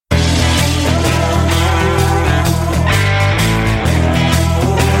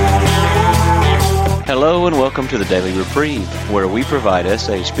Hello and welcome to the Daily Reprieve, where we provide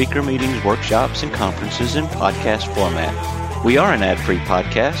essay speaker meetings, workshops, and conferences in podcast format. We are an ad-free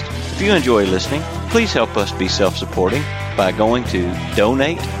podcast. If you enjoy listening, please help us be self-supporting by going to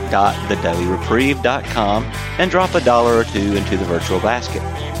donate.thedailyreprieve.com and drop $1 or $2 into the virtual basket.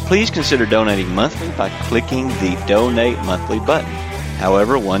 Please consider donating monthly by clicking the Donate Monthly button.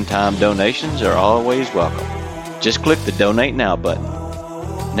 However, one-time donations are always welcome. Just click the Donate Now button.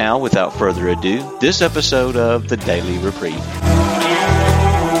 Now, without further ado, this episode of the Daily Reprieve.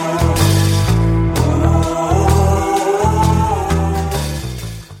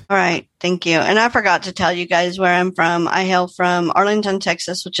 All right, thank you. And I forgot to tell you guys where I'm from. I hail from Arlington,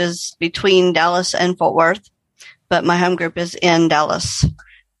 Texas, which is between Dallas and Fort Worth, but my home group is in Dallas.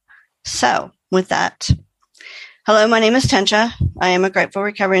 So, with that, hello, my name is Tencha. I am a grateful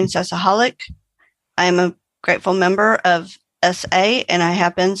recovering sexaholic. I am a grateful member of SA, and I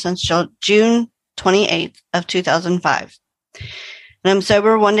have been since June 28th of 2005. And I'm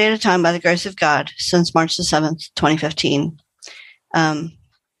sober one day at a time by the grace of God since March the 7th, 2015.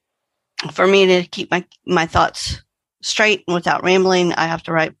 For me to keep my thoughts straight and without rambling, I have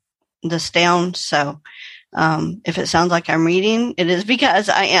to write this down. So if it sounds like I'm reading, it is because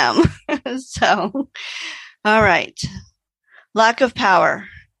I am. So, all right. Lack of power.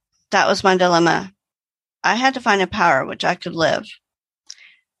 That was my dilemma. I had to find a power which I could live,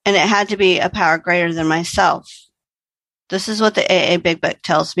 and it had to be a power greater than myself. This is what the AA Big Book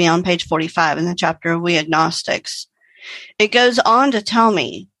tells me on page 45 in the chapter We Agnostics. It goes on to tell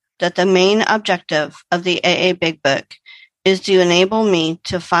me that the main objective of the AA Big Book is to enable me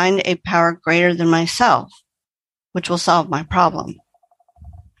to find a power greater than myself, which will solve my problem.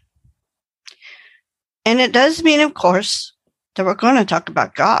 And it does mean, of course, that we're going to talk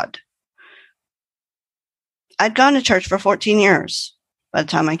about God. I'd gone to church for 14 years by the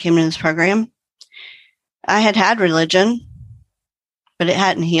time I came into this program. I had religion, but it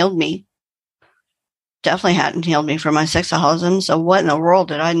hadn't healed me. Definitely hadn't healed me from my sexaholism. So what in the world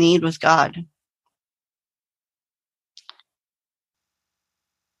did I need with God?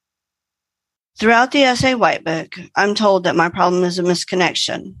 Throughout the SA White Book, I'm told that my problem is a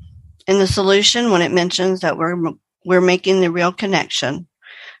misconnection. In the solution, when it mentions that we're making the real connection,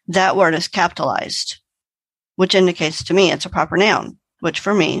 that word is capitalized, which indicates to me it's a proper noun, which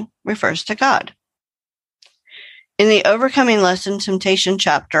for me refers to God. In the Overcoming Lust and Temptation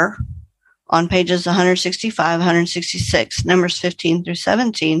chapter, on pages 165, 166, numbers 15 through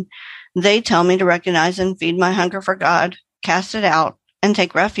 17, they tell me to recognize and feed my hunger for God, cast it out, and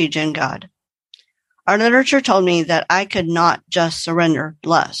take refuge in God. Our literature told me that I could not just surrender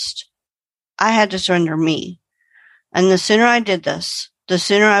lust. I had to surrender me. And the sooner I did this, the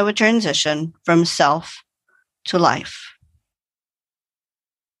sooner I would transition from self to life.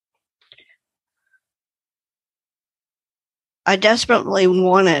 I desperately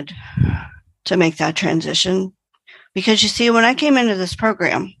wanted to make that transition because, you see, when I came into this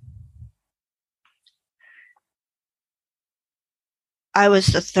program, I was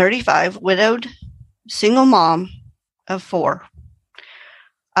the 35 widowed single mom of 4.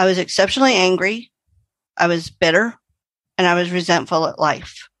 I was exceptionally angry, I was bitter, and I was resentful at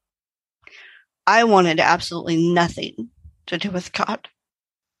life. I wanted absolutely nothing to do with God.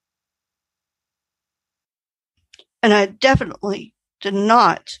 And I definitely did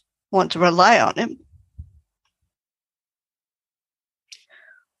not want to rely on Him.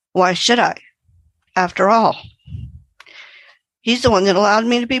 Why should I? After all, He's the one that allowed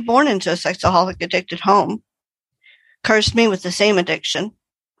me to be born into a sexaholic addicted home, cursed me with the same addiction,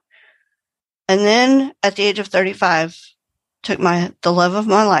 and then at the age of 35, took the love of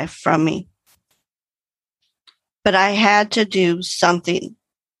my life from me. But I had to do something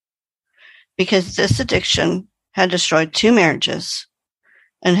because this addiction had destroyed 2 marriages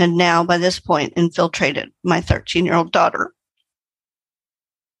and had now, by this point, infiltrated my 13-year-old daughter.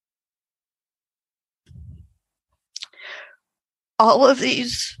 All of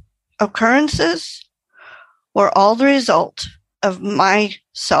these occurrences were all the result of my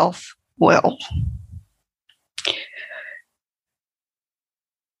self-will.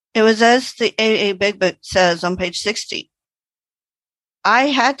 It was as the AA Big Book says on page 60. I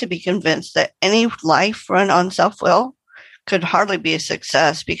had to be convinced that any life run on self-will could hardly be a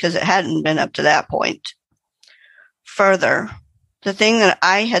success because it hadn't been up to that point. Further, the thing that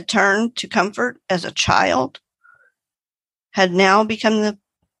I had turned to comfort as a child had now become the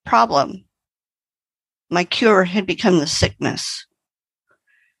problem. My cure had become the sickness.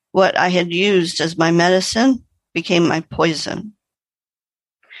 What I had used as my medicine became my poison.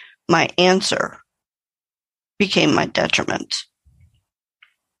 My answer became my detriment.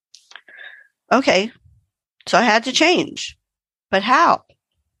 Okay, So I had to change. But how?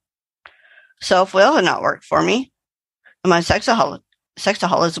 Self-will had not worked for me, and my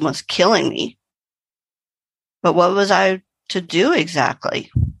sexaholism was killing me. But what was I to do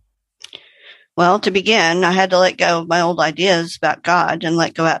exactly? Well, to begin, I had to let go of my old ideas about God and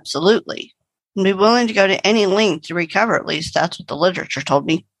let go absolutely. And be willing to go to any length to recover, at least that's what the literature told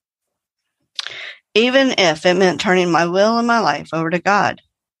me. Even if it meant turning my will and my life over to God.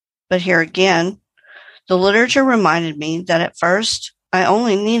 But here again, the literature reminded me that at first I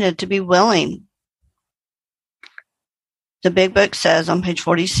only needed to be willing. The Big Book says on page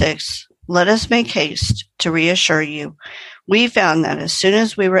 46, "Let us make haste to reassure you. We found that as soon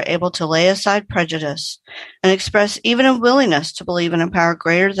as we were able to lay aside prejudice and express even a willingness to believe in a power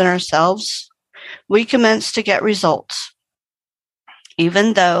greater than ourselves, we commenced to get results,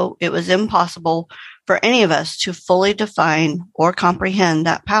 even though it was impossible for any of us to fully define or comprehend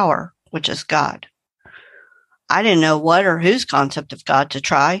that power, which is God." I didn't know what or whose concept of God to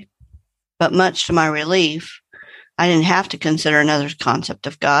try, but much to my relief, I didn't have to consider another's concept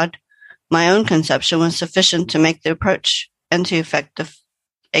of God. My own conception was sufficient to make the approach and to effect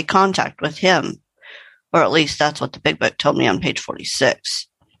a contact with Him, or at least that's what the Big Book told me on page 46.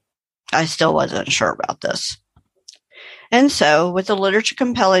 I still wasn't sure about this. And so, with the literature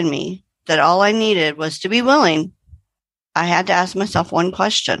compelling me that all I needed was to be willing, I had to ask myself one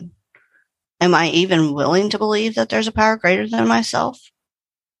question. Am I even willing to believe that there's a power greater than myself?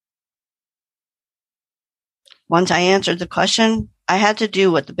 Once I answered the question, I had to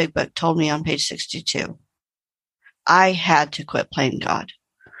do what the Big Book told me on page 62. I had to quit playing God,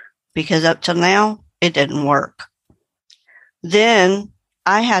 because up till now, it didn't work. Then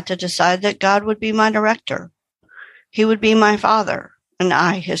I had to decide that God would be my director. He would be my father, and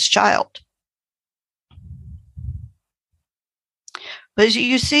I his child. But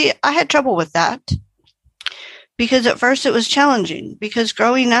you see, I had trouble with that, because at first it was challenging, because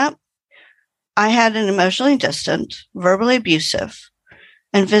growing up, I had an emotionally distant, verbally abusive,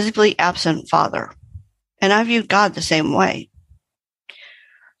 and physically absent father, and I viewed God the same way.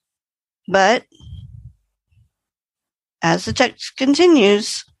 But as the text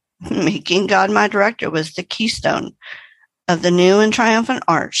continues, making God my director was the keystone of the new and triumphant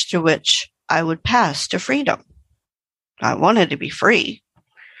arch through which I would pass to freedom. I wanted to be free.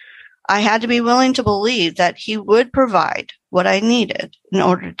 I had to be willing to believe that He would provide what I needed in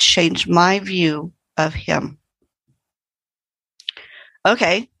order to change my view of Him.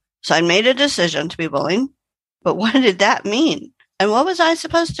 Okay, so I made a decision to be willing, but what did that mean? And what was I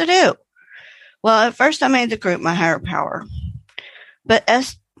supposed to do? Well, at first I made the group my higher power. But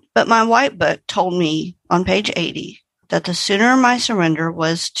my white book told me on page 80 that the sooner my surrender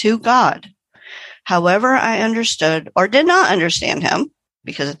was to God, however I understood or did not understand Him,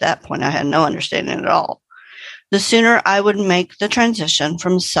 because at that point I had no understanding at all, the sooner I would make the transition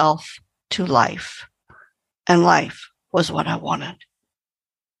from self to life. And life was what I wanted.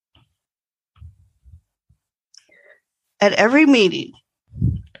 At every meeting,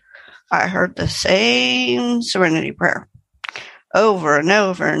 I heard the same serenity prayer over and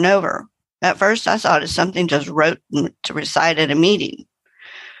over and over. At first, I thought it was something just wrote to recite at a meeting.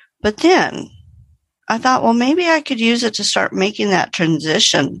 But then I thought, well, maybe I could use it to start making that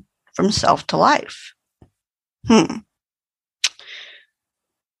transition from self to life.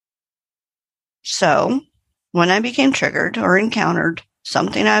 So when I became triggered or encountered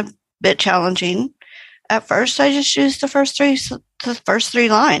something a bit challenging, at first I just used the first three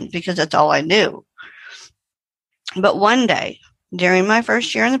lines because that's all I knew. But one day, during my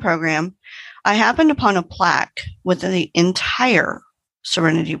first year in the program, I happened upon a plaque with the entire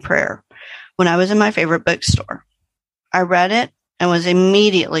Serenity Prayer when I was in my favorite bookstore. I read it and was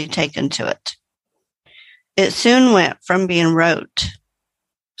immediately taken to it. It soon went from being rote,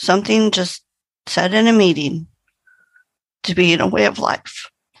 something just said in a meeting, to being a way of life.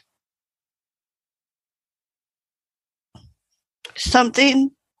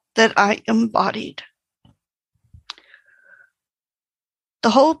 Something that I embodied. The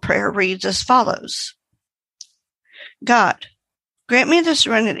whole prayer reads as follows. God, grant me the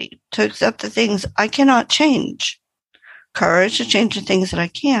serenity to accept the things I cannot change, courage to change the things that I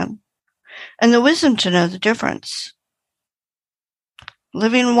can, and the wisdom to know the difference.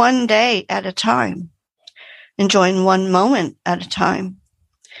 Living one day at a time, enjoying one moment at a time,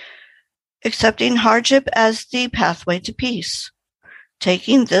 accepting hardship as the pathway to peace,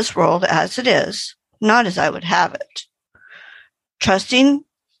 taking this world as it is, not as I would have it, trusting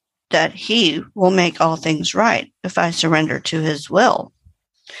that He will make all things right if I surrender to His will,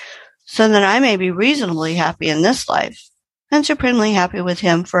 so that I may be reasonably happy in this life and supremely happy with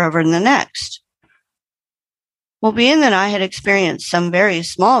Him forever in the next. Well, being that I had experienced some very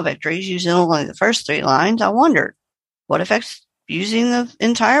small victories using only the first 3 lines, I wondered what effects using the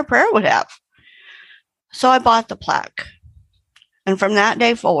entire prayer would have. So I bought the plaque. And from that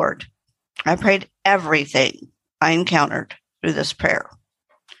day forward, I prayed everything I encountered through this prayer.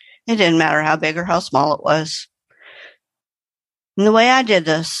 It didn't matter how big or how small it was. And the way I did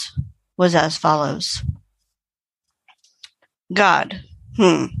this was as follows. God,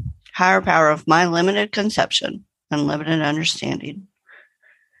 higher power of my limited conception and limited understanding,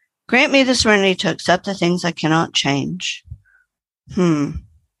 grant me the serenity to accept the things I cannot change.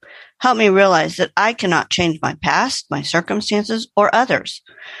 Help me realize that I cannot change my past, my circumstances, or others.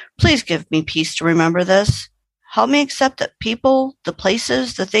 Please give me peace to remember this. Help me accept that people, the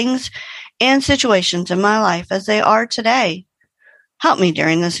places, the things, and situations in my life as they are today. Help me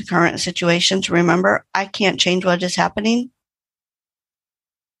during this current situation to remember I can't change what is happening.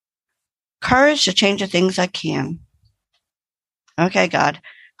 Courage to change the things I can. Okay, God,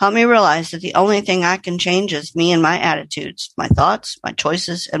 help me realize that the only thing I can change is me and my attitudes, my thoughts, my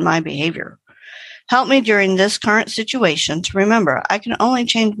choices, and my behavior. Help me during this current situation to remember I can only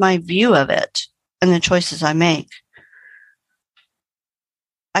change my view of it and the choices I make.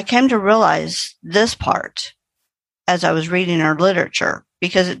 I came to realize this part as I was reading our literature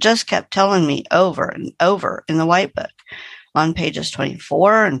because it just kept telling me over and over in the white book on pages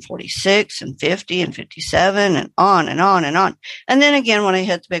 24 and 46 and 50 and 57 and on and on and on. And then again when I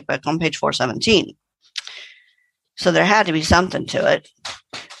hit the big book on page 417. So there had to be something to it.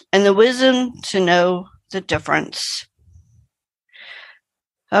 And the wisdom to know the difference.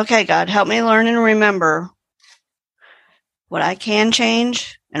 Okay, God, help me learn and remember what I can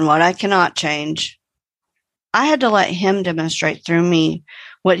change and what I cannot change. I had to let Him demonstrate through me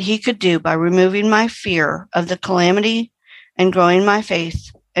what He could do by removing my fear of the calamity and growing my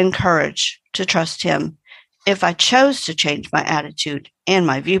faith and courage to trust Him if I chose to change my attitude and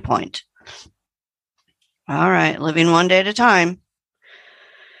my viewpoint. All right, living one day at a time.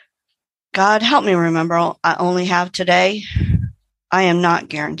 God, help me remember I only have today. I am not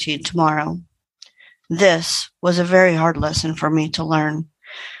guaranteed tomorrow. This was a very hard lesson for me to learn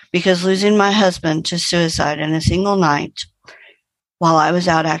because losing my husband to suicide in a single night while I was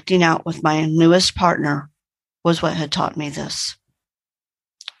out acting out with my newest partner was what had taught me this.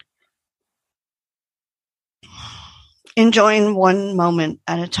 Enjoying one moment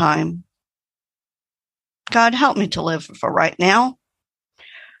at a time. God, help me to live for right now.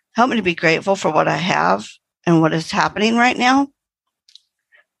 Help me to be grateful for what I have and what is happening right now,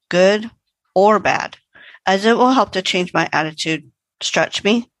 good or bad, as it will help to change my attitude, stretch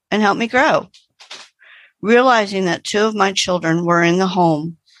me, and help me grow. Realizing that 2 of my children were in the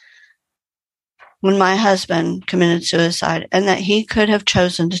home when my husband committed suicide and that he could have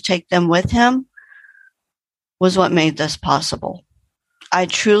chosen to take them with him was what made this possible. I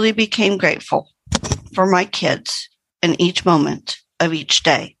truly became grateful for my kids in each moment of each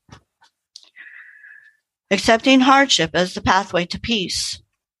day. Accepting hardship as the pathway to peace.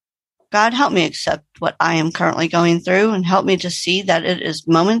 God, help me accept what I am currently going through and help me to see that it is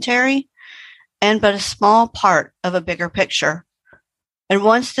momentary and but a small part of a bigger picture. And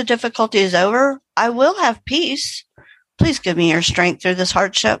once the difficulty is over, I will have peace. Please give me your strength through this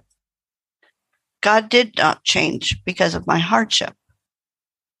hardship. God did not change because of my hardship.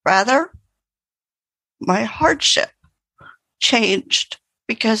 Rather, my hardship changed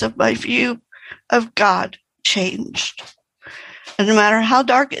because of my view of God changed. And no matter how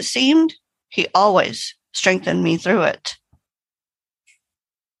dark it seemed, He always strengthened me through it.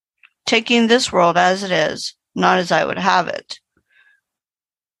 Taking this world as it is, not as I would have it.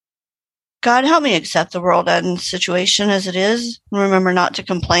 God, help me accept the world and situation as it is, and remember not to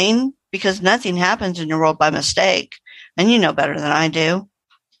complain, because nothing happens in your world by mistake, and you know better than I do.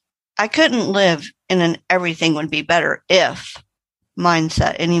 I couldn't live in an everything would be better if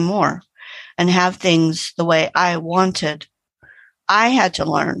mindset anymore, and have things the way I wanted. I had to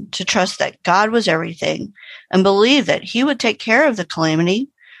learn to trust that God was everything, and believe that He would take care of the calamity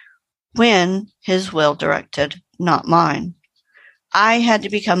when His will directed, not mine. I had to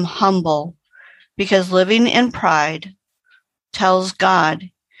become humble because living in pride tells God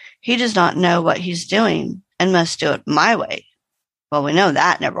He does not know what He's doing and must do it my way. Well, we know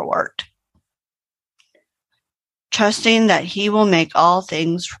that never worked. Trusting that He will make all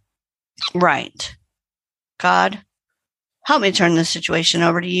things right. God, help me turn this situation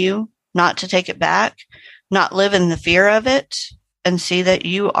over to You, not to take it back, not live in the fear of it, and see that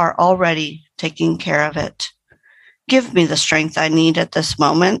You are already taking care of it. Give me the strength I need at this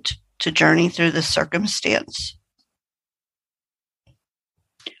moment to journey through this circumstance.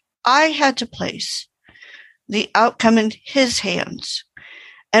 I had to place the outcome in his hands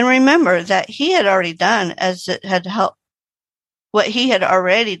and remember that he had already done as it had helped what he had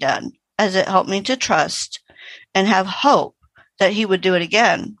already done as it helped me to trust and have hope that he would do it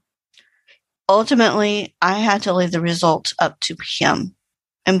again. Ultimately, I had to leave the results up to him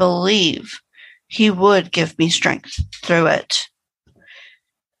and believe he would give me strength through it.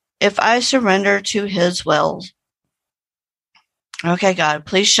 If I surrender to his will, okay, God,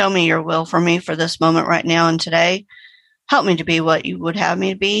 please show me your will for me for this moment right now and today. Help me to be what you would have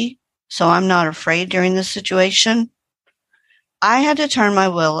me be so I'm not afraid during this situation. I had to turn my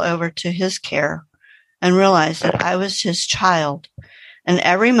will over to his care and realize that I was his child and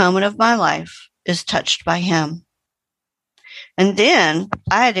every moment of my life is touched by him. And then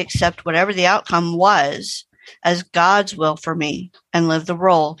I had to accept whatever the outcome was as God's will for me and live the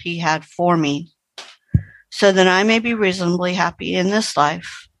role he had for me so that I may be reasonably happy in this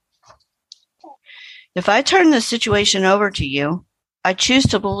life. If I turn this situation over to you, I choose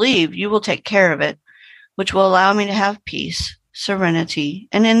to believe you will take care of it, which will allow me to have peace, serenity,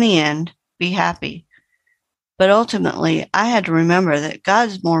 and in the end, be happy. But ultimately, I had to remember that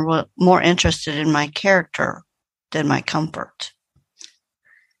God's more interested in my character than my comfort.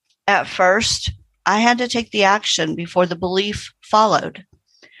 At first, I had to take the action before the belief followed.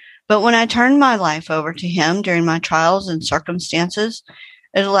 But when I turned my life over to him during my trials and circumstances,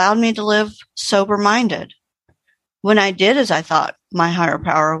 it allowed me to live sober-minded. When I did as I thought my higher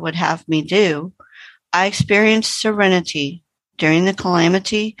power would have me do, I experienced serenity during the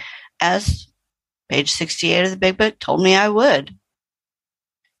calamity as page 68 of the Big Book told me I would.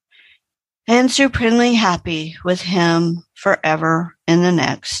 And supremely happy with him forever in the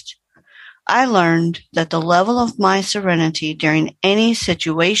next. I learned that the level of my serenity during any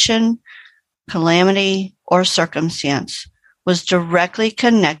situation, calamity, or circumstance was directly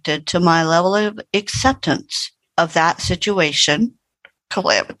connected to my level of acceptance of that situation,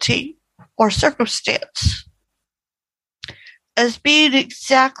 calamity, or circumstance as being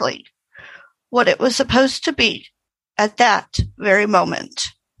exactly what it was supposed to be at that very moment.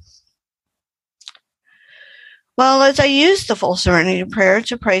 Well, as I used the full serenity prayer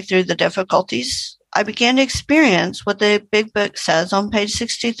to pray through the difficulties, I began to experience what the Big Book says on page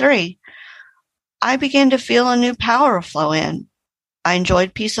 63. I began to feel a new power flow in. I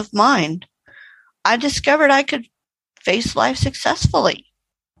enjoyed peace of mind. I discovered I could face life successfully,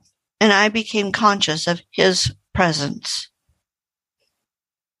 and I became conscious of his presence.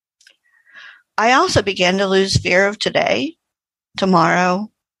 I also began to lose fear of today,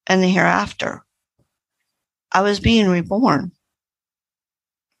 tomorrow, and the hereafter. I was being reborn.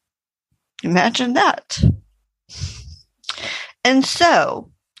 Imagine that. And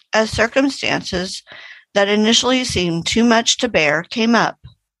so, as circumstances that initially seemed too much to bear came up,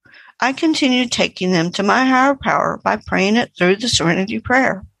 I continued taking them to my higher power by praying it through the serenity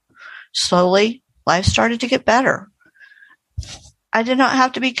prayer. Slowly, life started to get better. I did not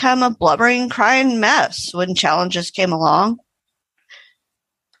have to become a blubbering, crying mess when challenges came along.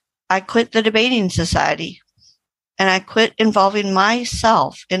 I quit the debating society, and I quit involving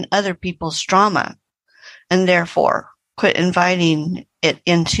myself in other people's drama, and therefore quit inviting it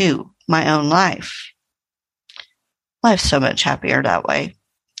into my own life. Life's so much happier that way.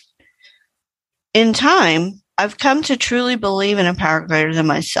 In time, I've come to truly believe in a power greater than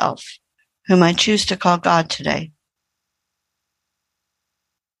myself, whom I choose to call God today.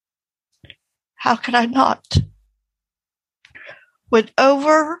 How could I not? When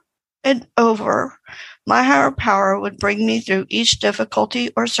over and over, my higher power would bring me through each difficulty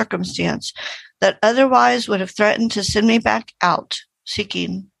or circumstance that otherwise would have threatened to send me back out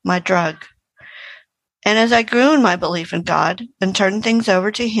seeking my drug. And as I grew in my belief in God and turned things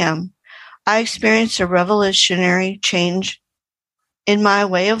over to him, I experienced a revolutionary change in my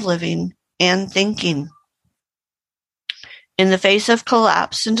way of living and thinking. In the face of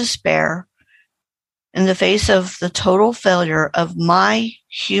collapse and despair, in the face of the total failure of my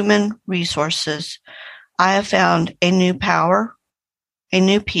human resources, I have found a new power, a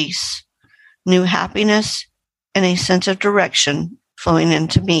new peace, new happiness, and a sense of direction flowing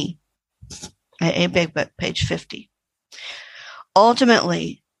into me. A Big Book, page 50.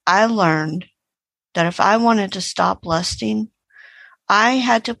 Ultimately, I learned that if I wanted to stop lusting, I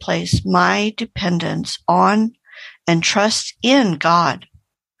had to place my dependence on and trust in God,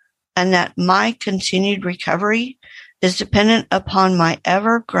 and that my continued recovery is dependent upon my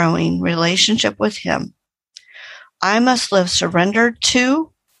ever-growing relationship with him. I must live surrendered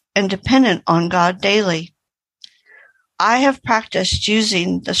to and dependent on God daily. I have practiced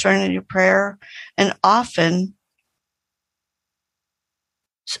using the serenity prayer and often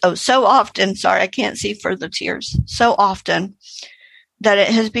so often, sorry, I can't see for the tears, so often that it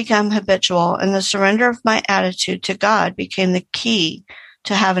has become habitual, and the surrender of my attitude to God became the key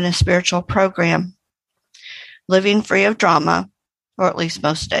to having a spiritual program, living free of drama, or at least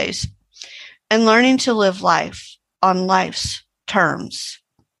most days, and learning to live life on life's terms.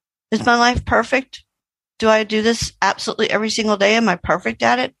 Is my life perfect? Do I do this absolutely every single day? Am I perfect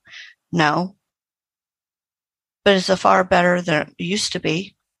at it? No. But it's far better than it used to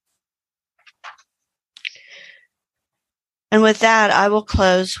be. And with that, I will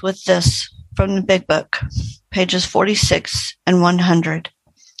close with this from the Big Book, pages 46 and 100.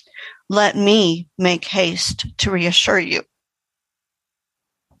 Let me make haste to reassure you.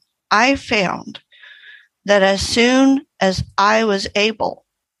 I found that as soon as I was able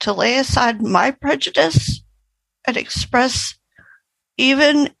to lay aside my prejudice and express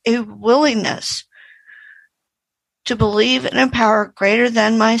even a willingness to believe in a power greater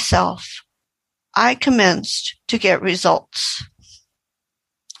than myself, I commenced to get results.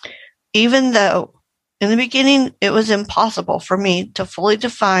 Even though in the beginning it was impossible for me to fully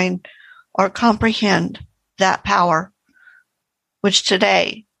define or comprehend that power, which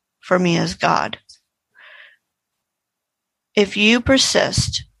today for me is God. If you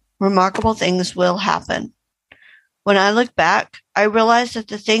persist, remarkable things will happen. When I look back, I realize that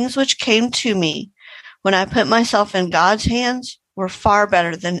the things which came to me when I put myself in God's hands were far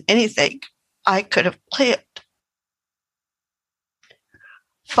better than anything I could have planned.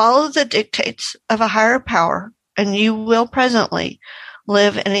 Follow the dictates of a higher power, and you will presently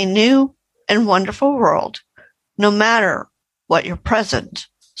live in a new and wonderful world, no matter what your present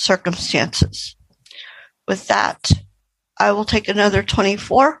circumstances. With that, I will take another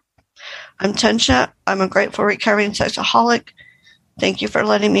 24. I'm Tencha. I'm a grateful recovering sexaholic. Thank you for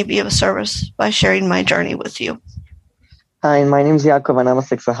letting me be of service by sharing my journey with you. Hi, my name is Yaakov and I'm a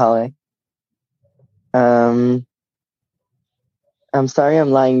sexaholic. I'm sorry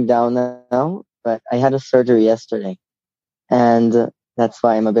I'm lying down now, but I had a surgery yesterday, and that's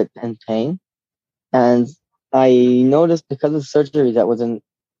why I'm a bit in pain. And I noticed because of the surgery that was in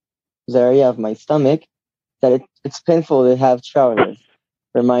the area of my stomach that it's painful to have trousers.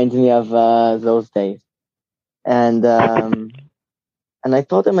 Reminds me of those days. And I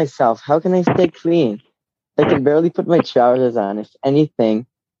thought to myself, how can I stay clean? I can barely put my trousers on, if anything,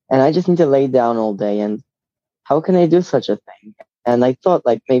 and I just need to lay down all day. And how can I do such a thing? And I thought,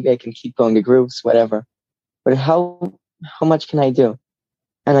 like, maybe I can keep going to groups, whatever. But how much can I do?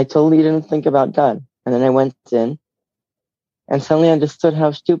 And I totally didn't think about God. And then I went in and suddenly understood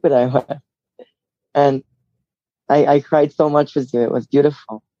how stupid I was. And I cried so much with you. It was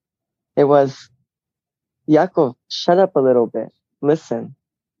beautiful. It was, Yaakov, shut up a little bit. Listen.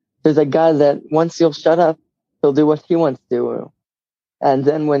 There's a God that once you'll shut up, he'll do what he wants to do. And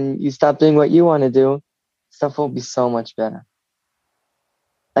then when you stop doing what you want to do, stuff will be so much better.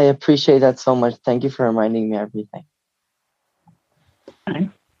 I appreciate that so much. Thank you for reminding me everything.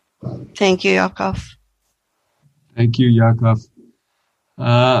 Thank you, Yaakov. Thank you, Yaakov.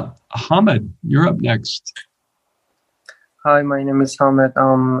 Ahmed, you're up next. Hi, my name is Ahmed.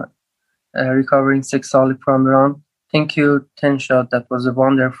 I'm a recovering sexaholic from Iran. Thank you, Tencha. That was a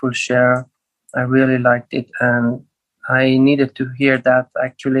wonderful share. I really liked it, and I needed to hear that,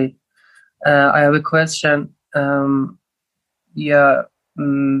 actually. I have a question. When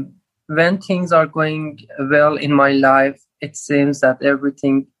things are going well in my life, it seems that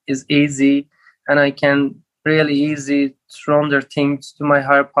everything is easy, and I can really easy surrender things to my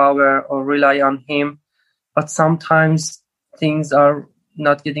higher power or rely on him. But sometimes things are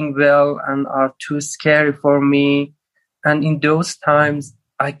not getting well and are too scary for me. And in those times,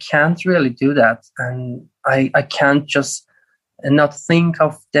 I can't really do that. And I can't just not think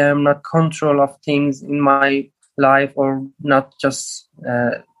of them, not control of things in my life, or not just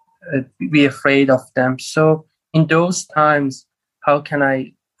be afraid of them. So in those times, how can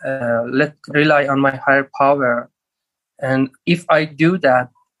I rely on my higher power? And if I do that,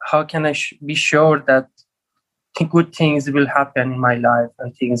 how can I be sure that good things will happen in my life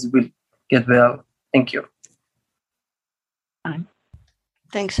and things will get well? Thank you.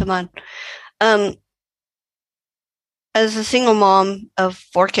 Thanks, Ahmed. As a single mom of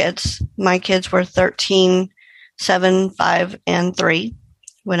 4 kids, my kids were 13, 7, 5, and 3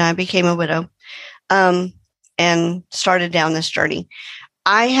 when I became a widow, and started down this journey.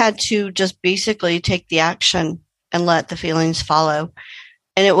 I had to just basically take the action and let the feelings follow.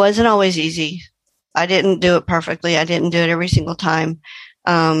 And it wasn't always easy. I didn't do it perfectly. I didn't do it every single time,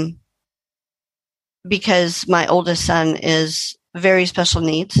 because my oldest son is very special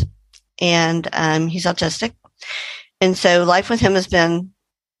needs, and he's autistic. And so life with him has been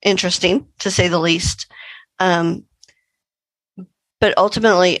interesting, to say the least. But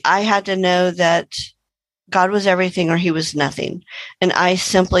ultimately, I had to know that God was everything or he was nothing. And I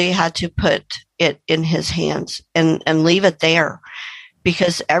simply had to put it in his hands and leave it there,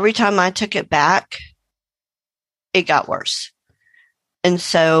 because every time I took it back, it got worse. And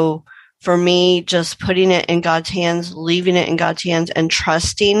so for me, just putting it in God's hands, leaving it in God's hands, and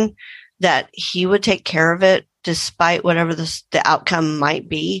trusting that he would take care of it despite whatever the outcome might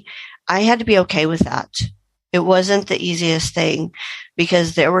be, I had to be okay with that. It wasn't the easiest thing,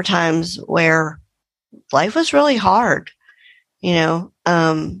 because there were times where life was really hard, but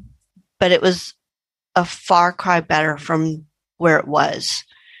it was a far cry better from where it was,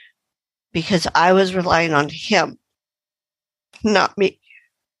 because I was relying on him, not me.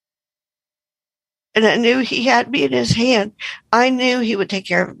 And I knew he had me in his hand. I knew he would take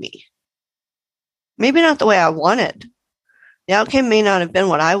care of me. Maybe not the way I wanted. The outcome may not have been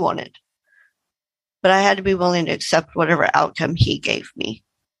what I wanted, but I had to be willing to accept whatever outcome he gave me.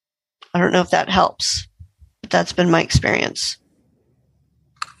 I don't know if that helps, but that's been my experience.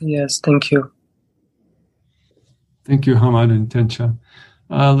 Yes, thank you. Thank you, Hamad and Tencha.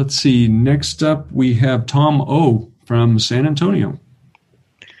 Let's see. Next up, we have Tom O. from San Antonio.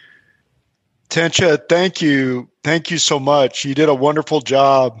 Tencha, thank you. Thank you so much. You did a wonderful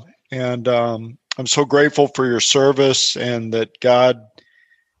job, and I'm so grateful for your service and that God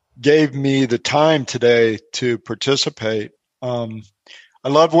gave me the time today to participate. I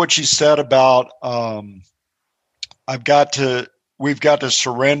love what you said about we've got to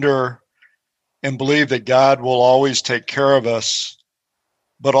surrender and believe that God will always take care of us,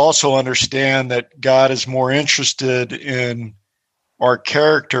 but also understand that God is more interested in our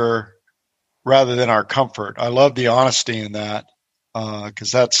character rather than our comfort. I love the honesty in that,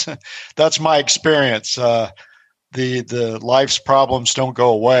 because that's my experience. The life's problems don't go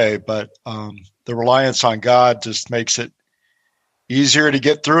away, but the reliance on God just makes it easier to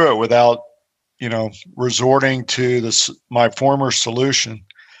get through it without, resorting to my former solution.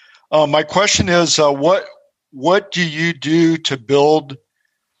 My question is, what do you do to build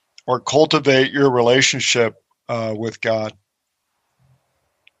or cultivate your relationship with God?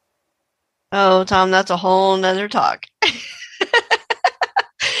 Oh, Tom, that's a whole nother talk.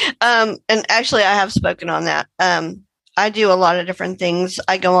 And actually, I have spoken on that. I do a lot of different things.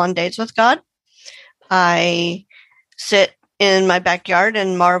 I go on dates with God. I sit in my backyard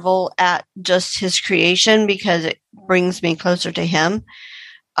and marvel at just his creation, because it brings me closer to him.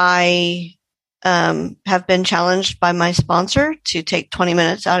 I have been challenged by my sponsor to take 20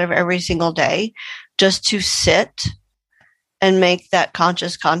 minutes out of every single day just to sit and make that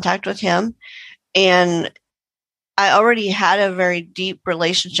conscious contact with him. And I already had a very deep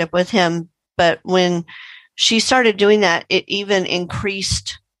relationship with him, but when she started doing that, it even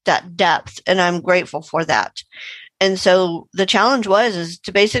increased that depth, and I'm grateful for that. And so the challenge is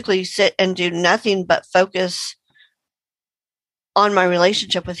to basically sit and do nothing but focus on my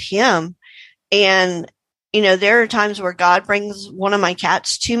relationship with him. And, there are times where God brings one of my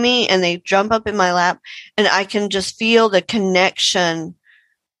cats to me and they jump up in my lap, and I can just feel the connection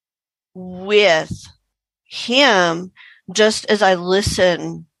with him just as I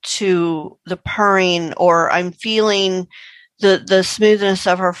listen to the purring, or I'm feeling the smoothness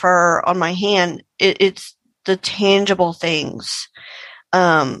of her fur on my hand. It's the tangible things.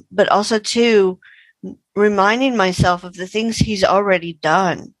 But also too, reminding myself of the things he's already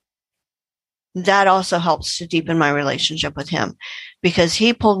done. That also helps to deepen my relationship with him, because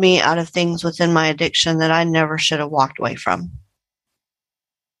he pulled me out of things within my addiction that I never should have walked away from.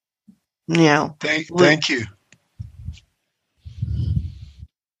 Thank you.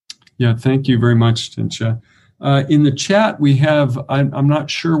 Yeah, thank you very much, Tencha. In the chat, we have, I'm not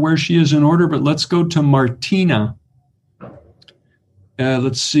sure where she is in order, but let's go to Martina.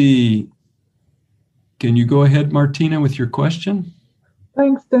 Let's see. Can you go ahead, Martina, with your question?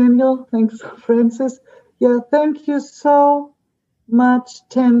 Thanks, Daniel. Thanks, Francis. Yeah, thank you so much,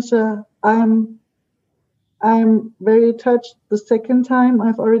 Tencha. I'm very touched the second time.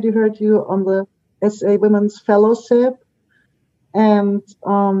 I've already heard you on the SA Women's Fellowship. And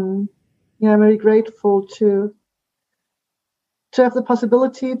I'm very grateful to have the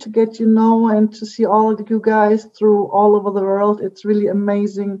possibility to get and to see all of you guys through all over the world. It's really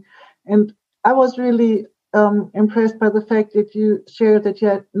amazing. And I was really impressed by the fact that you shared that you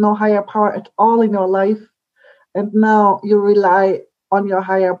had no higher power at all in your life. And now you rely on your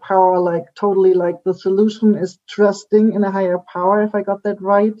higher power, like totally, like the solution is trusting in a higher power, if I got that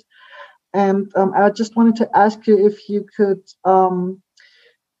right. And I just wanted to ask you if you could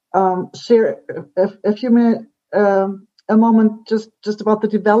share a few minutes a moment just about the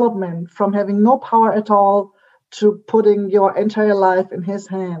development from having no power at all to putting your entire life in his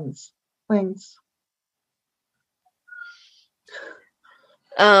hands. Thanks.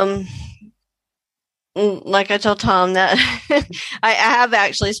 Like I told Tom that I have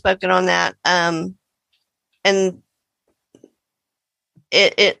actually spoken on that. And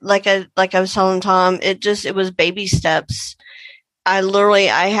it like I was telling Tom, it was baby steps.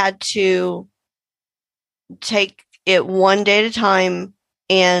 I had to take it one day at a time,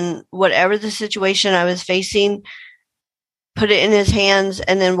 and whatever the situation I was facing, put it in his hands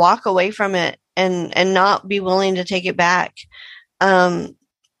and then walk away from it and not be willing to take it back. And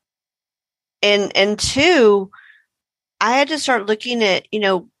two, I had to start looking at,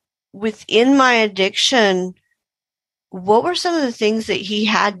 within my addiction, what were some of the things that he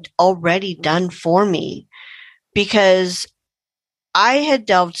had already done for me? Because I had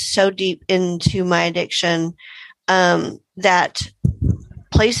delved so deep into my addiction that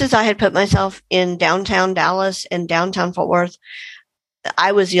places I had put myself in downtown Dallas and downtown Fort Worth,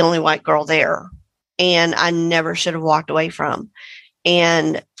 I was the only white girl there, and I never should have walked away from.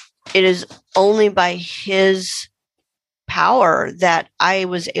 And it is only by his power that I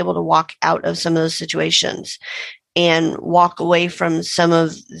was able to walk out of some of those situations and walk away from some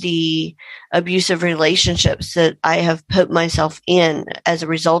of the abusive relationships that I have put myself in as a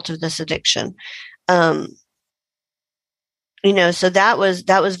result of this addiction. So that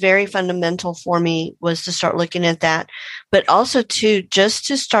was very fundamental for me, was to start looking at that, but also too, just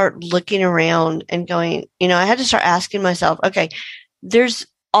to start looking around and going, I had to start asking myself, okay, there's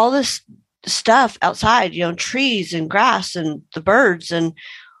all this stuff outside, trees and grass and the birds. And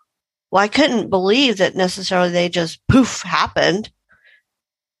well, I couldn't believe that necessarily they just poof happened.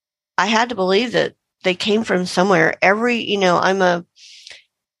 I had to believe that they came from somewhere. I'm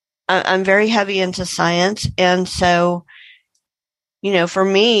very heavy into science. And so, for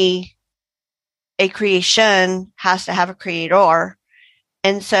me, a creation has to have a creator.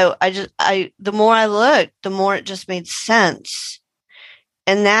 And so the more I looked, the more it just made sense.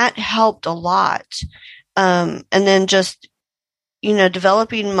 And that helped a lot. And then just,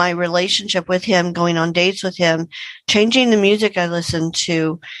 developing my relationship with him, going on dates with him, changing the music I listened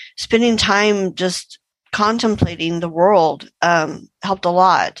to, spending time just contemplating the world, helped a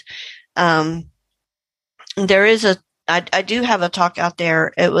lot. I do have a talk out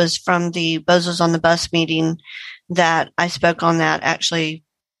there. It was from the Bozos on the Bus meeting that I spoke on that actually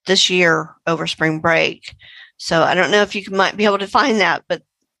this year over spring break. So I don't know if you might be able to find that, but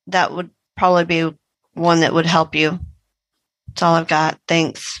that would probably be one that would help you. That's all I've got.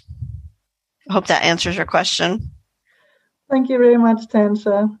 Thanks. I hope that answers your question. Thank you very much,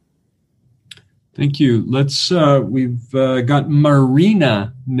 Tencha. Thank you. We've got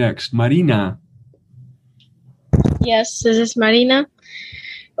Marina next. Marina. Yes, this is Marina.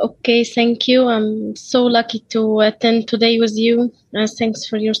 Okay, thank you. I'm so lucky to attend today with you. Thanks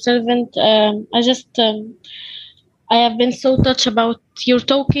for your servant. I have been so touched about your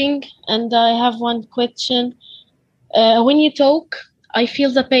talking, and I have one question. When you talk, I feel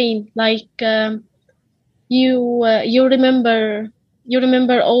the pain. Like you remember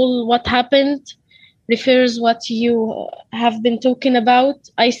all what happened. Refers what you have been talking about.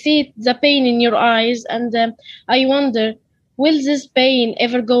 I see the pain in your eyes, and I wonder, will this pain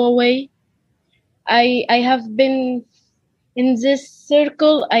ever go away? I have been in this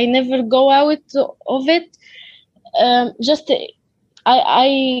circle. I never go out of it.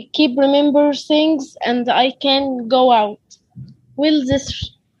 I keep remember things, and I can go out. Will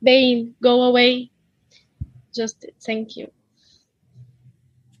this pain go away? Thank you.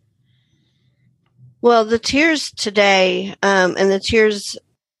 Well, the tears today, and the tears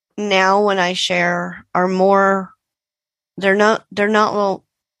now when I share are more, they're not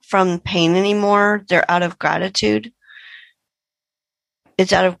from pain anymore. They're out of gratitude.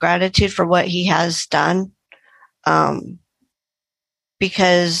 It's out of gratitude for what he has done.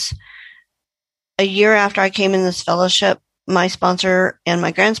 Because a year after I came in this fellowship, my sponsor and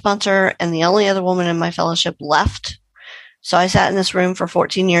my grand sponsor and the only other woman in my fellowship left. So I sat in this room for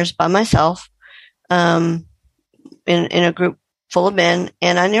 14 years by myself, in a group full of men,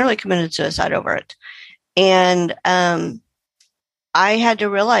 and I nearly committed suicide over it. And I had to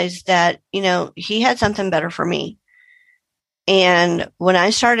realize that, he had something better for me. And when I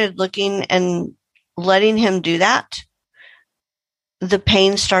started looking and letting him do that, the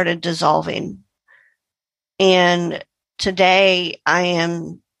pain started dissolving. And today I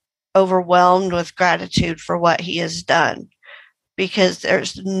am overwhelmed with gratitude for what he has done, because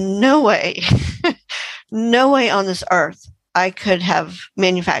there's no way on this earth I could have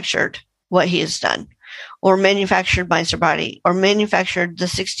manufactured what he has done. or manufactured my sobriety or manufactured the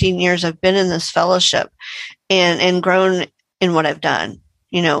 16 years I've been in this fellowship and grown in what I've done,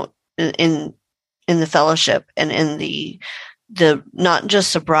 you know, in the fellowship and in the not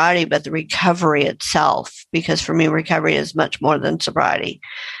just sobriety, but the recovery itself, because for me, recovery is much more than sobriety.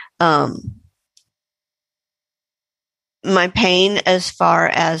 My pain as far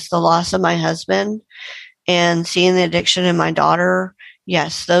as the loss of my husband and seeing the addiction in my daughter,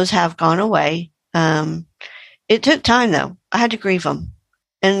 yes, those have gone away. It took time though. I had to grieve them,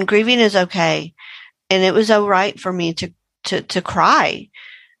 and grieving is okay. And it was all right for me to cry.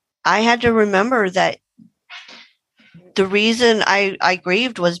 I had to remember that the reason I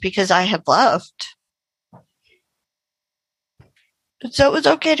grieved was because I had loved. And so it was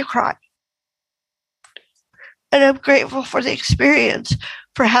okay to cry. And I'm grateful for the experience,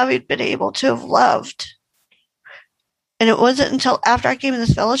 for having been able to have loved. And it wasn't until after I came in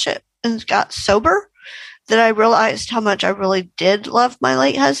this fellowship and got sober that I realized how much I really did love my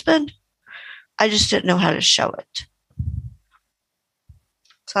late husband. I just didn't know how to show it.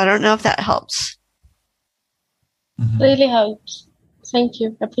 So I don't know if that helps. Really helps. Thank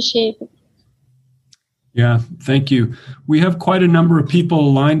you. Appreciate it. Yeah, thank you. We have quite a number of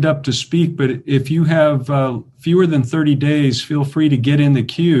people lined up to speak, but if you have fewer than 30 days, feel free to get in the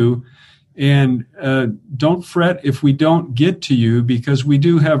queue. And don't fret if we don't get to you, because we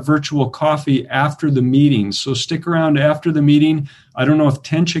do have virtual coffee after the meeting. So stick around after the meeting. I don't know if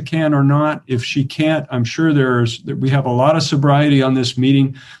Tencha can or not. If she can't, I'm sure we have a lot of sobriety on this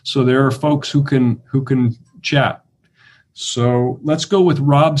meeting, so there are folks who can chat. So let's go with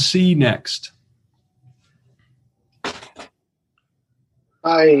Rob C. next.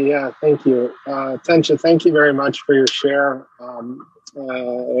 Hi, thank you. Tencha, thank you very much for your share.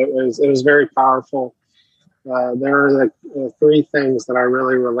 It was very powerful. There are the three things that I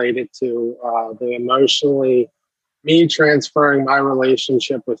really related to. The emotionally, me transferring my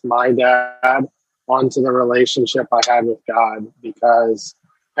relationship with my dad onto the relationship I had with God,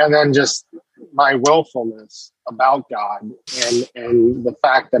 and then just my willfulness about God and the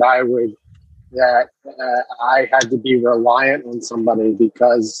fact that I had to be reliant on somebody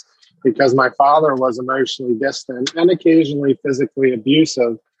because my father was emotionally distant and occasionally physically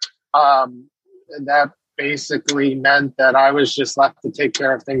abusive. That basically meant that I was just left to take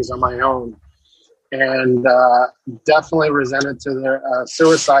care of things on my own, and definitely resented to the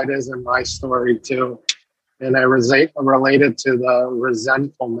suicide is in my story too. And I related to the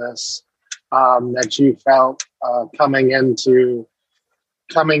resentfulness that you felt coming into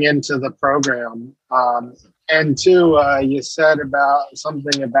the program. And two, you said about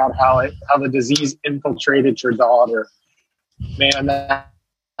something about how the disease infiltrated your daughter. Man, that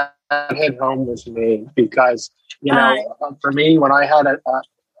hit home with me because, you know, for me, when I had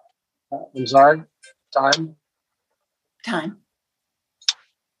I'm sorry, time.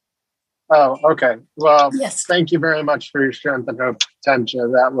 Oh, okay. Well, yes. Thank you very much for your strength and hope, Tencha.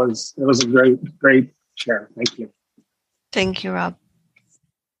 It was a great share. Thank you. Thank you, Rob.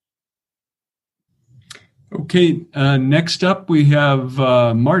 Okay, next up we have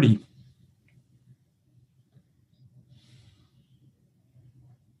Marty.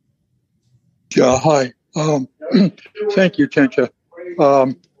 Yeah, hi. Thank you, Tencha.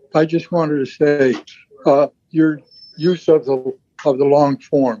 I just wanted to say your use of the long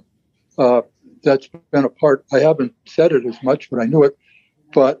form, that's been a part. I haven't said it as much, but I knew it.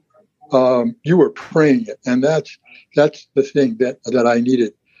 But you were praying it, and that's the thing that I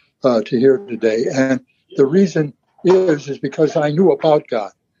needed to hear today. And the reason is because I knew about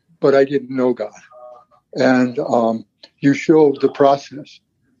God, but I didn't know God. And you showed the process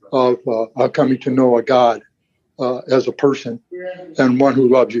of coming to know a God as a person and one who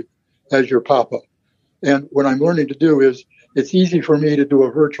loves you as your papa. And what I'm learning to do is, it's easy for me to do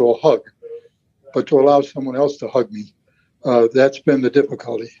a virtual hug, but to allow someone else to hug me, that's been the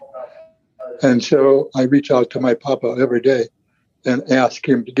difficulty. And so I reach out to my papa every day and ask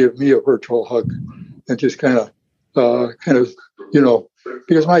him to give me a virtual hug, and just kind of, you know,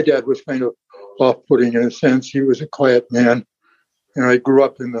 because my dad was kind of off-putting in a sense. He was a quiet man. And I grew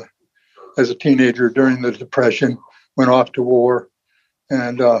up as a teenager during the Depression, went off to war.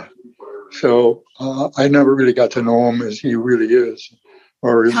 And so I never really got to know him as he really is,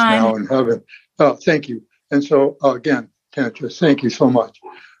 or is now in heaven. Thank you. And so again, Tencha, thank you so much.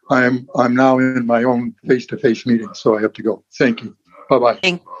 I'm now in my own face-to-face meeting, so I have to go. Thank you. Bye-bye.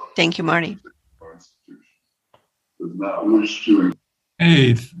 Thank you, Marty.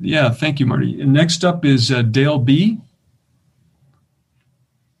 Hey, yeah, thank you, Marty. And next up is Dale B.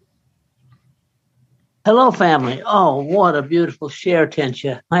 Hello, family. Oh, what a beautiful share,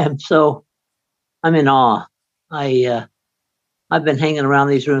 Tencha. I am so I'm in awe. I've been hanging around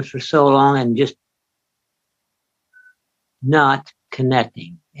these rooms for so long and just not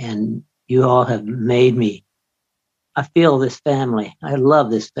connecting. And you all have made me. I feel this family. I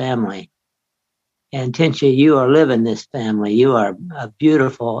love this family. And Tencha, you are living this family. You are a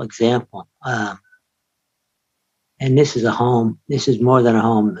beautiful example. And this is a home. This is more than a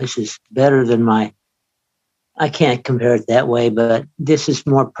home. This is better than I can't compare it that way, but this is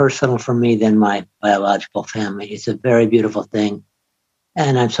more personal for me than my biological family. It's a very beautiful thing.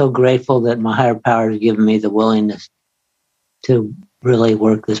 And I'm so grateful that my higher power has given me the willingness to really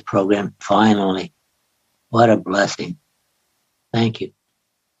work this program finally. What a blessing. Thank you.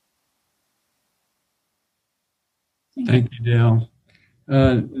 Thank you, Dale.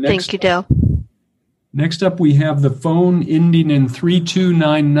 Thank you, Dale. Next up, we have the phone ending in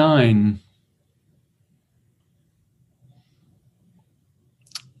 3299.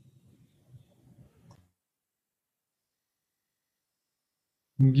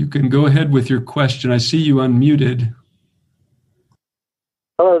 You can go ahead with your question. I see you unmuted.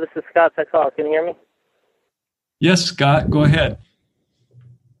 Hello, this is Scott Sexall. Can you hear me? Yes, Scott, go ahead.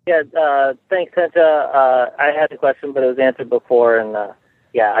 Yeah, thanks, Tencha. I had a question, but it was answered before, and I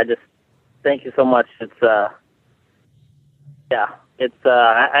just thank you so much. It's I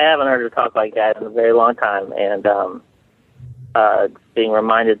haven't heard her talk like that in a very long time, and being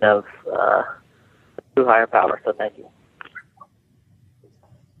reminded of true higher power. So thank you.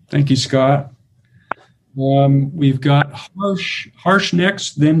 Thank you, Scott. We've got Harsh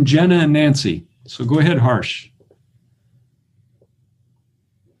next, then Jenna and Nancy. So go ahead, Harsh.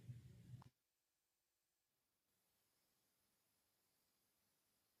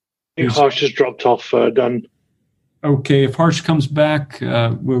 Harsh has dropped off. Done. Okay, if Harsh comes back,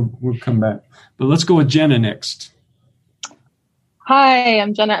 we'll come back. But let's go with Jenna next. Hi,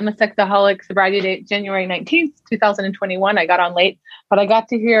 I'm Jenna. I'm a sexaholic. Sobriety date January 19th, 2021. I got on late, but I got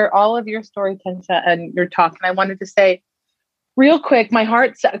to hear all of your story, Tencha, and your talk. And I wanted to say real quick, my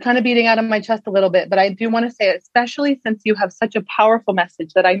heart's kind of beating out of my chest a little bit, but I do want to say, especially since you have such a powerful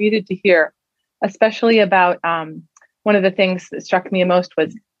message that I needed to hear, especially about one of the things that struck me most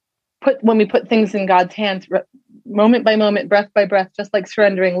was when we put things in God's hands, moment by moment, breath by breath, just like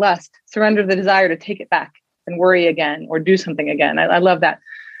surrendering lust, surrender the desire to take it back and worry again or do something again. I love that.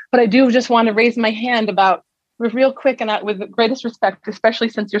 But I do just want to raise my hand about, real quick, and with the greatest respect, especially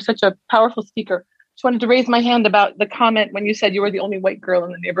since you're such a powerful speaker, just wanted to raise my hand about the comment when you said you were the only white girl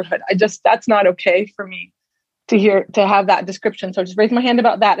in the neighborhood. That's not okay for me to have that description. So just raise my hand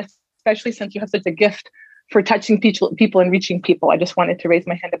about that, especially since you have such a gift for touching people and reaching people. I just wanted to raise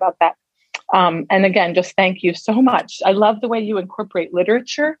my hand about that. And again, just thank you so much. I love the way you incorporate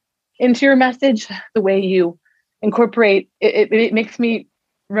literature into your message, the way you incorporate it makes me,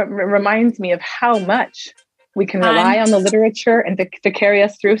 reminds me of how much we can rely on the literature and to carry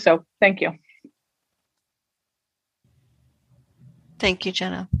us through. So thank you. Thank you,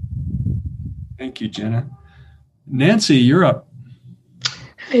 Jenna. Thank you, Jenna. Nancy, you're up.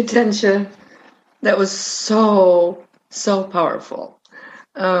 Hey, Tencha. That was so powerful.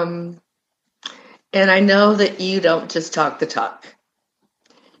 And I know that you don't just talk the talk.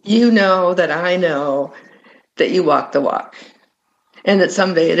 You know that I know that you walk the walk. And that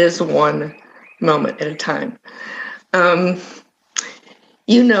someday it is one moment at a time.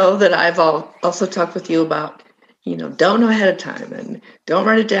 You know that I've also talked with you about, don't know ahead of time and don't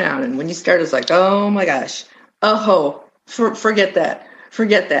write it down. And when you start, it's like, oh my gosh, forget that.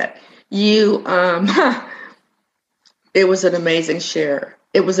 You, it was an amazing share.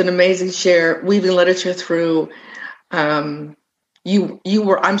 Weaving literature through, you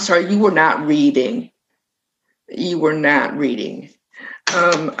were not reading.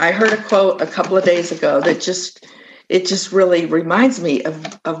 I heard a quote a couple of days ago that it just really reminds me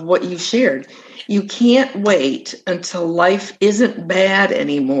of what you shared. You can't wait until life isn't bad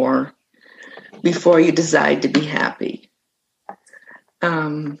anymore before you decide to be happy.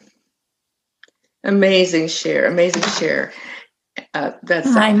 Amazing share. That's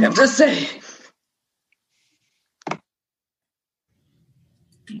all I have to say.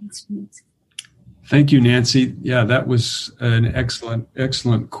 Thank you, Nancy. Yeah, that was an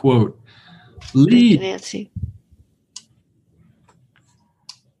excellent quote. Lee. Thank you, Nancy.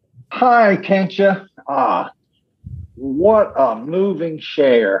 Hi, Tencha. What a moving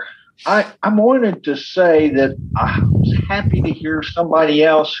share. I wanted to say that I was happy to hear somebody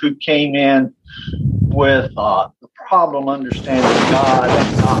else who came in with the problem understanding God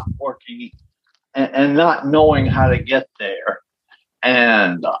and not working and not knowing how to get there.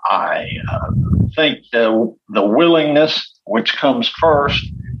 And I think the willingness, which comes first,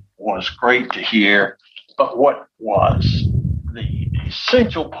 was great to hear. But what was the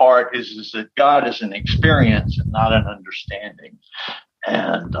essential part is that God is an experience and not an understanding.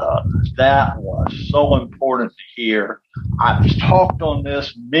 And that was so important to hear. I've talked on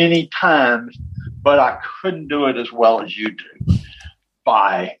this many times, but I couldn't do it as well as you do.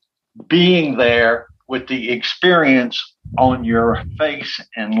 By being there with the experience on your face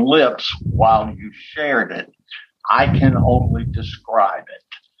and lips while you shared it, I can only describe it.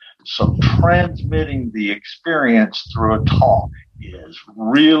 So transmitting the experience through a talk is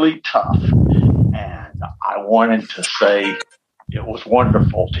really tough. And I wanted to say it was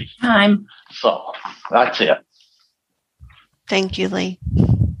wonderful to hear. So that's it. Thank you, Lee.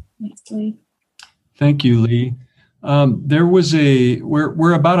 Thanks, Lee. Thank you, Lee. There was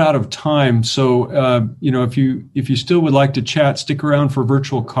we're about out of time. So, if you still would like to chat, stick around for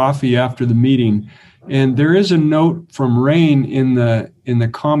virtual coffee after the meeting. And there is a note from Rain in the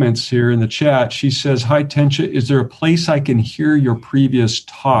comments here in the chat. She says, "Hi, Tencha, is there a place I can hear your previous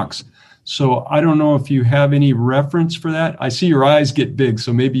talks?" So I don't know if you have any reference for that. I see your eyes get big,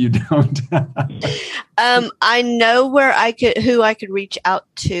 so maybe you don't. I know who I could reach out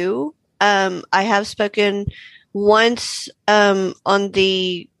to. I have spoken once on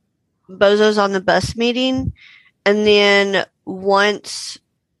the Bozos on the Bus meeting, and then once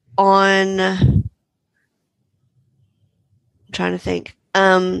on, I'm trying to think,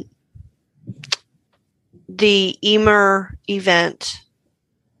 the Emer event,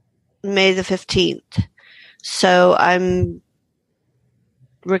 May the 15th. So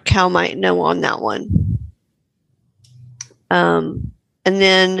Raquel might know on that one. And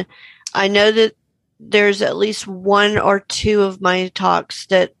then I know that there's at least one or two of my talks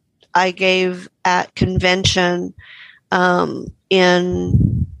that I gave at convention in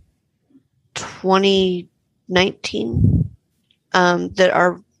 2019 that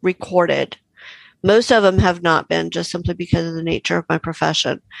are recorded. Most of them have not been, just simply because of the nature of my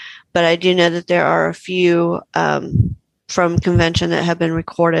profession. But I do know that there are a few from convention that have been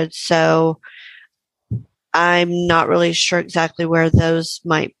recorded. So I'm not really sure exactly where those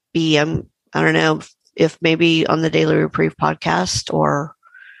might be. I don't know if maybe on the Daily Reprieve podcast, or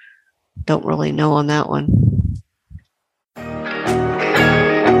don't really know on that one.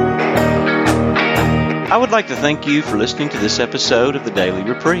 I would like to thank you for listening to this episode of the Daily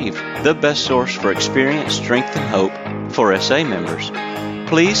Reprieve, the best source for experience, strength, and hope for SA members.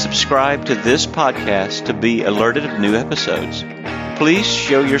 Please subscribe to this podcast to be alerted of new episodes. Please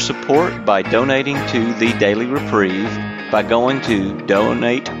show your support by donating to the Daily Reprieve by going to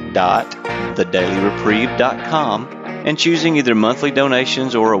donate.thedailyreprieve.com and choosing either monthly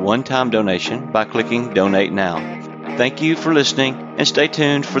donations or a one-time donation by clicking Donate Now. Thank you for listening, and stay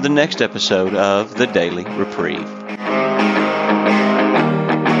tuned for the next episode of The Daily Reprieve.